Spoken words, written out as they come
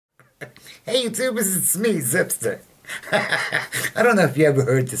Hey YouTubers, it's me, Zipster. I don't know if you ever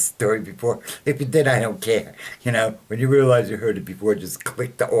heard this story before. If you did, I don't care. You know, when you realize you heard it before, just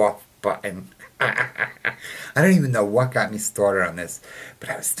click the off button. I don't even know what got me started on this. But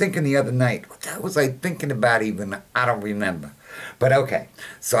I was thinking the other night, what was I thinking about even? I don't remember. But okay,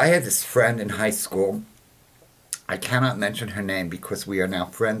 so I had this friend in high school. I cannot mention her name because we are now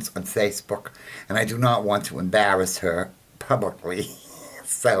friends on Facebook, and I do not want to embarrass her publicly.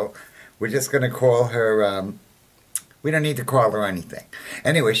 So we're just going to call her, we don't need to call her anything.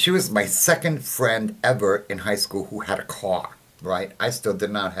 Anyway, she was my second friend ever in high school who had a car, right? I still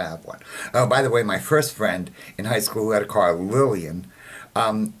did not have one. Oh, by the way, my first friend in high school who had a car, Lillian,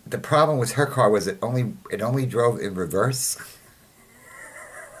 the problem with her car was it only drove in reverse.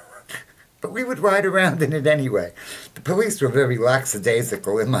 But we would ride around in it anyway. The police were very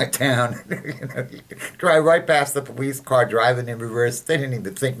lackadaisical in my town. You know, you could drive right past the police car driving in reverse. They didn't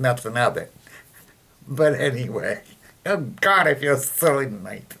even think nothing of it. But anyway, oh God, I feel silly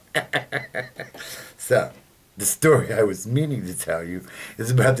tonight. So, the story I was meaning to tell you is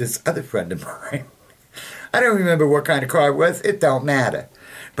about this other friend of mine. I don't remember what kind of car it was. It don't matter.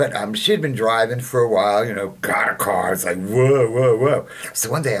 But she'd been driving for a while, you know, got a car. It's like, whoa, whoa, whoa.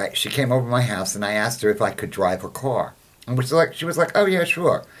 So one day she came over to my house and I asked her if I could drive her car. And she was like, oh yeah,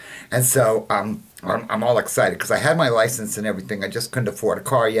 sure. And so I'm all excited because I had my license and everything. I just couldn't afford a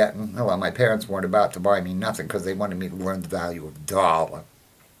car yet. And well, my parents weren't about to buy me nothing because they wanted me to learn the value of dollar.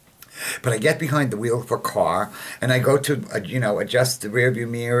 But I get behind the wheel of her car and I go to, you know, adjust the rear view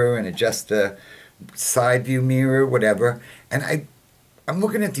mirror and adjust the side view mirror, whatever. And I'm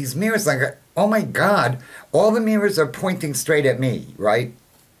looking at these mirrors like, oh my God, all the mirrors are pointing straight at me, right?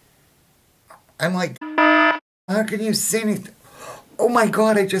 I'm like, how can you see anything? Oh my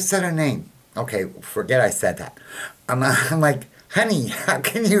God, I just said her name. Okay, forget I said that. I'm like, honey, how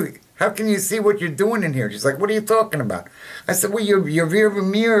can you see what you're doing in here? She's like, what are you talking about? I said, well, your rear view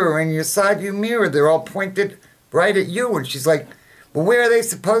mirror and your side view mirror, they're all pointed right at you. And she's like, well, where are they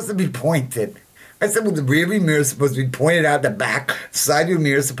supposed to be pointed? I said, well, the rear view mirror is supposed to be pointed out the back. The side view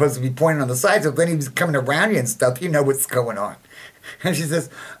mirror is supposed to be pointed on the side. So if anybody's coming around you and stuff, you know what's going on. And she says,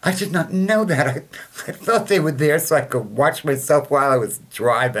 I did not know that. I thought they were there so I could watch myself while I was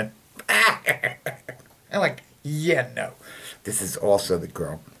driving. I'm like, yeah, no. This is also the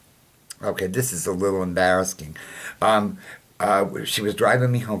girl. Okay, this is a little embarrassing. She was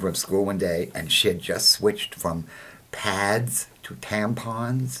driving me home from school one day, and she had just switched from pads to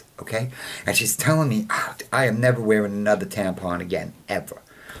tampons, okay? And she's telling me, oh, I am never wearing another tampon again, ever.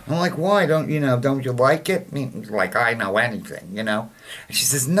 I'm like, why? Don't you like it? I mean, like I know anything, you know? And she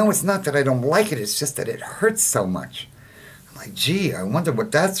says, no, it's not that I don't like it, it's just that it hurts so much. I'm like, gee, I wonder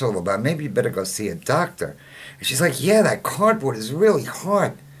what that's all about. Maybe you better go see a doctor. And she's like, yeah, that cardboard is really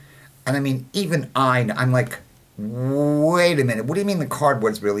hard. And I mean, even I'm like, wait a minute, what do you mean the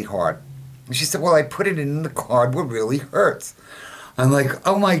cardboard's really hard? And she said, well, I put it in the cardboard really hurts. I'm like,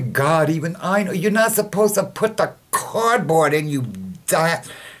 oh my God, even I know. You're not supposed to put the cardboard in, you die.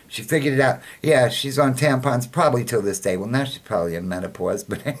 She figured it out. Yeah, she's on tampons probably till this day. Well, now she's probably in menopause,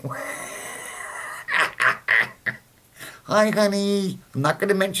 but anyway. Hi, honey. I'm not going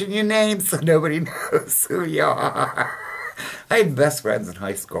to mention your name so nobody knows who you are. I had best friends in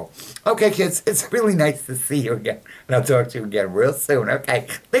high school. Okay, kids, it's really nice to see you again. And I'll talk to you again real soon, okay?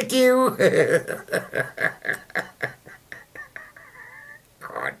 Thank you.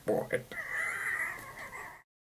 Cardboard.